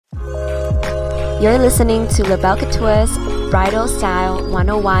You're listening to Labelle Couture's Bridal Style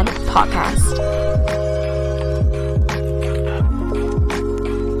 101 podcast.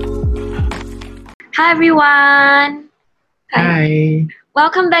 Hi everyone! Hi.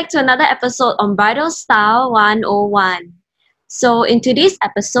 Welcome back to another episode on Bridal Style 101. So in today's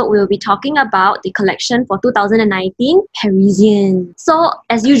episode, we'll be talking about the collection for 2019 Parisian. So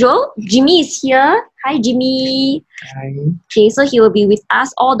as usual, Jimmy is here. Hi Jimmy! Hi. Okay, so he will be with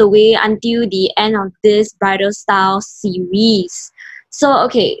us all the way until the end of this bridal style series. So,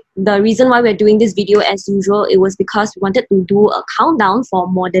 okay, the reason why we're doing this video as usual, it was because we wanted to do a countdown for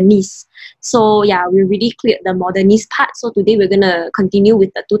Modernist. So, yeah, we already cleared the Modernist part. So, today we're going to continue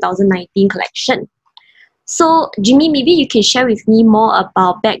with the 2019 collection. So, Jimmy, maybe you can share with me more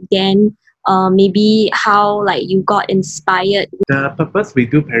about back then, maybe how like you got inspired. The purpose we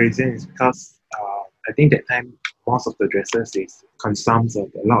do Parisian is because I think that time most of the dresses is consumes a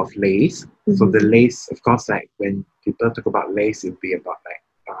lot of lace. So the lace, of course, like when people talk about lace, it'll be about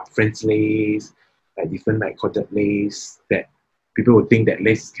like French lace, like different like corded lace that people would think that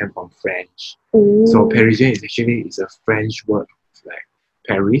lace came from French. Ooh. So Parisian is actually a French word, like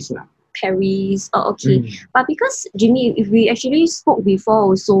Paris. Paris. Oh, okay. But because, Jimmy, if we actually spoke before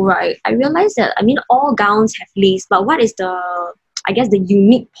also, right, I realized that, all gowns have lace, but what is the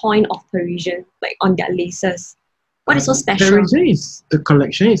unique point of Parisian, like on their laces? What is so special? Parisian is, the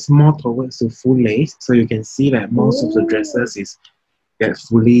collection is more towards the full lace. So you can see that most of the dresses is get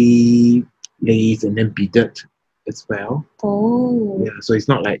fully laced and then beaded as well. Oh. Yeah, so it's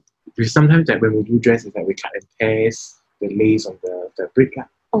not like, sometimes like when we do dress, it's like we cut and paste the lace on the fabric.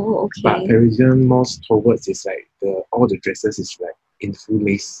 Oh, okay. But Parisian most towards is like all the dresses is like in full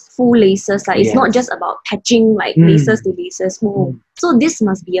lace. Full laces, like it's not just about patching like laces to laces. Oh. So this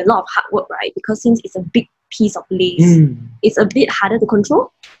must be a lot of hard work, right? Because since it's a big piece of lace, it's a bit harder to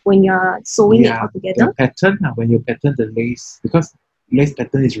control when you're sewing it all together. The pattern, when you pattern the lace, because lace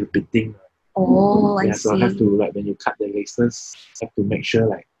pattern is repeating. Oh, I see. So have to, like when you cut the laces, have to make sure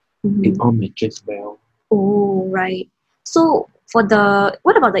like it all matches well. Oh, right. So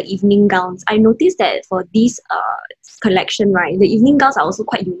what about the evening gowns? I noticed that for this collection, right, the evening gowns are also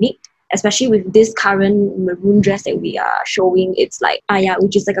quite unique, especially with this current maroon dress that we are showing. It's like,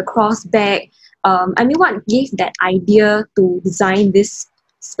 which is like a cross back. What gave that idea to design this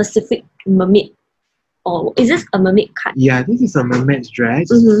specific mermaid? Or is this a mermaid cut? Yeah, this is a mermaid dress,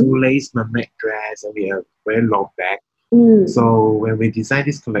 full lace mermaid dress, and we have very long back. So when we designed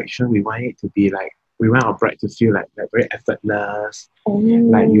this collection, we want it to be like, we want our bride to feel like very effortless.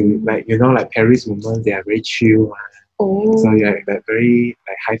 Like Paris women, they are very chill. So yeah, that very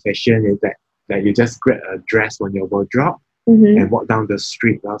like high fashion is that you just grab a dress on your wardrobe and walk down the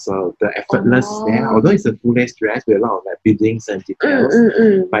street. So the effortless there, although it's a full lace dress with a lot of like beadings and details,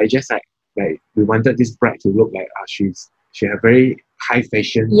 but it's just like we wanted this bride to look like she had very high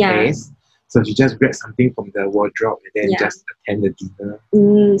fashion taste. So she just grabbed something from the wardrobe and then just attend the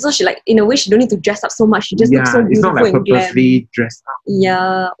dinner. So she like, in a way, she don't need to dress up so much. She just looks so beautiful. It's not like and purposely dressed up.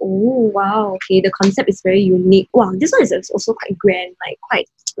 Yeah. Oh, wow. Okay, the concept is very unique. Wow, this one is also quite grand, like quite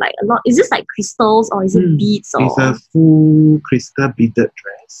like a lot. Is this like crystals or is it beads? It's a full crystal beaded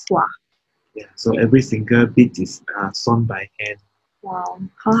dress. Wow. Yeah. So every single bead is sewn by hand. Wow.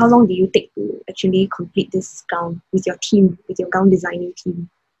 How long do you take to actually complete this gown with your team, with your gown designing team?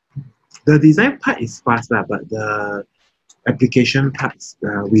 The design part is fast, but the application parts,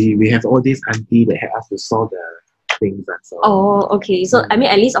 we have all these auntie that help us to solve the things. So, oh, okay. So at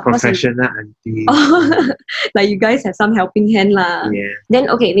least of course professional auntie. Like you guys have some helping hand lah. Yeah. Then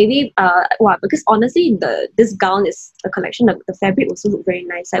okay, maybe because honestly this gown is a collection of the fabric also look very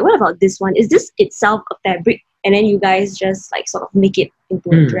nice. Like what about this one? Is this itself a fabric and then you guys just like sort of make it into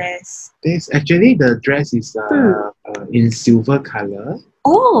a dress? This actually the dress is in silver color.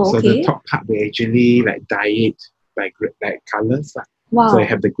 Oh, okay. So the top part we actually like dye it by like colors. Wow. So you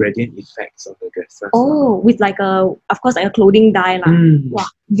have the gradient effects of the dresses. Oh, with like a clothing dye lah. Wow.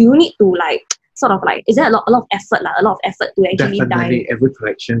 Do you need to like sort of like, is there a lot of effort to actually Definitely, dye? every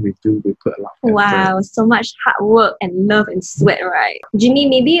collection we do, we put a lot of effort. Wow, so much hard work and love and sweat, right? Jimmy,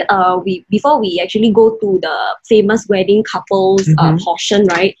 maybe before we actually go to the famous wedding couples portion,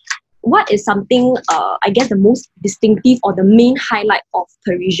 right? What is something, the most distinctive or the main highlight of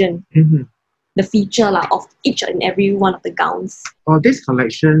Parisian? The feature of each and every one of the gowns. For this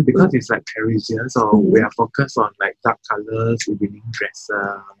collection, because it's like Parisian, so we are focused on like dark colors, evening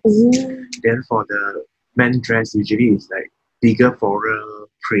dresses. Then for the men dress, usually it's like bigger floral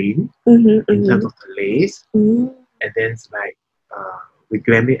print in terms of the lace. And then it's like we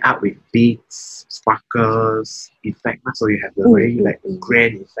glam it up with beads, sparkles, effect. So you have the very like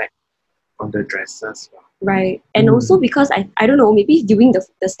grand effect on the dresses. Right. And also because I don't know, maybe during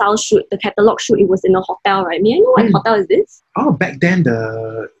the style shoot, the catalog shoot, it was in a hotel, right? May I know what hotel is this? Oh, back then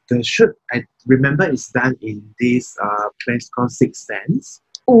the shoot, I remember it's done in this place called Six Sense.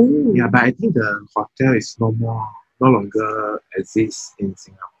 Oh. Yeah, but I think the hotel is no longer exists in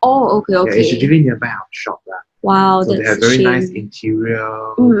Singapore. Oh, okay. Yeah, it's usually nearby our shop. Wow, so that's they have very nice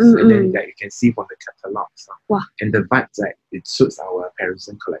interiors, and then that you can see from the catalogs. Wow. And the vibes, like, it suits our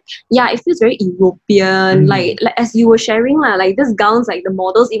Parisian collection. Yeah, it feels very European. Like as you were sharing, like these gowns, like the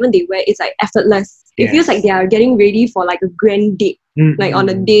models, even they wear, it's like effortless. It feels like they are getting ready for like a grand date, like on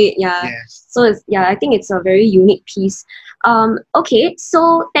a date. Yeah. Yes. So it's, I think it's a very unique piece. Okay,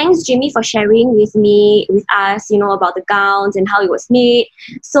 so thanks Jimmy for sharing with us, about the gowns and how it was made.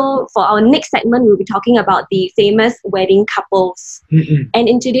 So for our next segment, we'll be talking about the famous wedding couples. And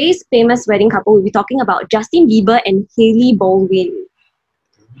in today's famous wedding couple, we'll be talking about Justin Bieber and Hailey Baldwin.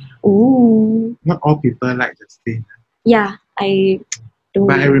 Ooh. Not all people like Justin. Yeah, I don't.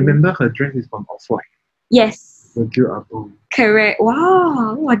 But I remember her dress is from Off-White. Yes. Correct.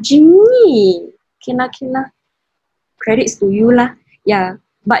 Wow, Jimmy. Killer. Credits to you lah. Yeah.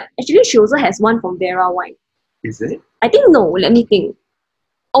 But actually she also has one from Vera Wang. Is it? I think no, let me think.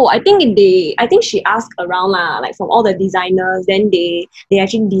 Oh, I think she asked around lah, like from all the designers, then they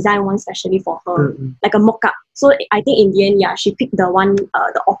actually designed one specially for her, like a mock-up. So I think in the end, she picked the one,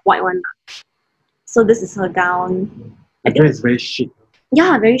 the off-white one. So this is her gown. The dress is very chic.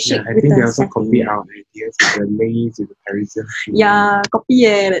 Yeah, very chic. I think they also copy our ideas with the lace, with the Parisian feel. Yeah, copy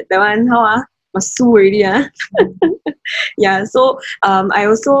that one. How must sue already. Yeah, so I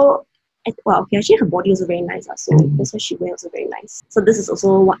also, actually her body also very nice. So that's what she wears, also very nice. So this is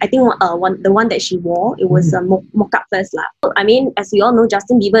also, I think the one that she wore, it was a mock-up first lah. I mean, as we all know,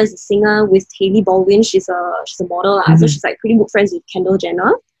 Justin Bieber is a singer with Hailey Baldwin. She's a model lah. So she's like pretty good friends with Kendall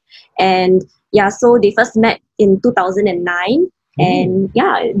Jenner. And yeah, so they first met in 2009. And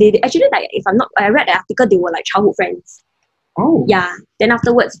yeah, they actually, like, I read the article, they were like childhood friends. Oh. Yeah. Then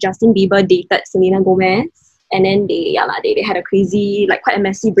afterwards, Justin Bieber dated Selena Gomez. And then they had a crazy, like quite a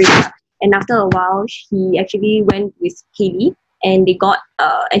messy breakup. And after a while, he actually went with Hailey, and they got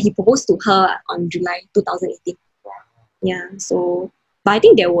and he proposed to her on July 2018. Yeah. So, but I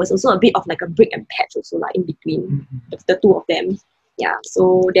think there was also a bit of like a break and patch also like in between the two of them. Yeah.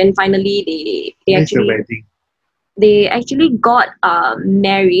 So then finally they actually got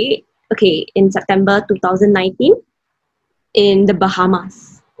married. Okay, in September 2019 in the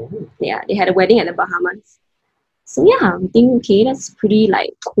Bahamas. Yeah, they had a wedding at the Bahamas. So yeah, I think that's pretty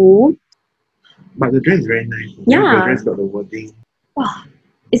like cool. But the dress is very nice. Yeah. The dress got the wording. Wow.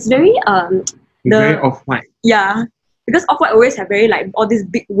 It's very very off-white. Yeah. Because off-white always have very like all these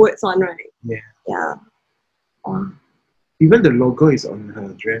big words on, right? Yeah. Yeah. Even the logo is on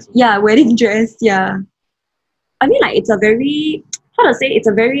her dress. Yeah, wedding dress, yeah. I mean, like, it's a very, it's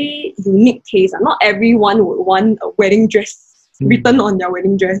a very unique taste. Not everyone would want a wedding dress written on their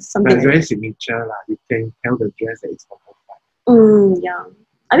wedding dress. Something. But it's very signature lah. You can tell the dress that it's from Off-White. Yeah.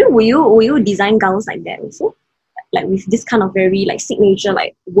 I mean, will you design gowns like that also? Like with this kind of very like signature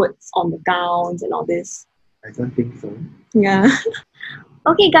like words on the gowns and all this? I don't think so. Yeah.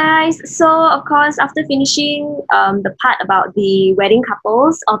 Okay, guys. So of course, after finishing the part about the wedding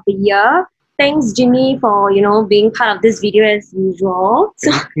couples of the year, thanks Jimmy for being part of this video as usual.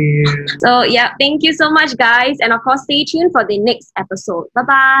 Thank you. So yeah, thank you so much, guys, and of course, stay tuned for the next episode.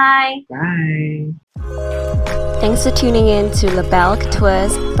 Bye-bye. Bye. Thanks for tuning in to LaBelle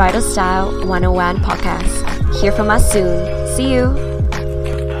Couture's Bridal Style 101 podcast. Hear from us soon. See you.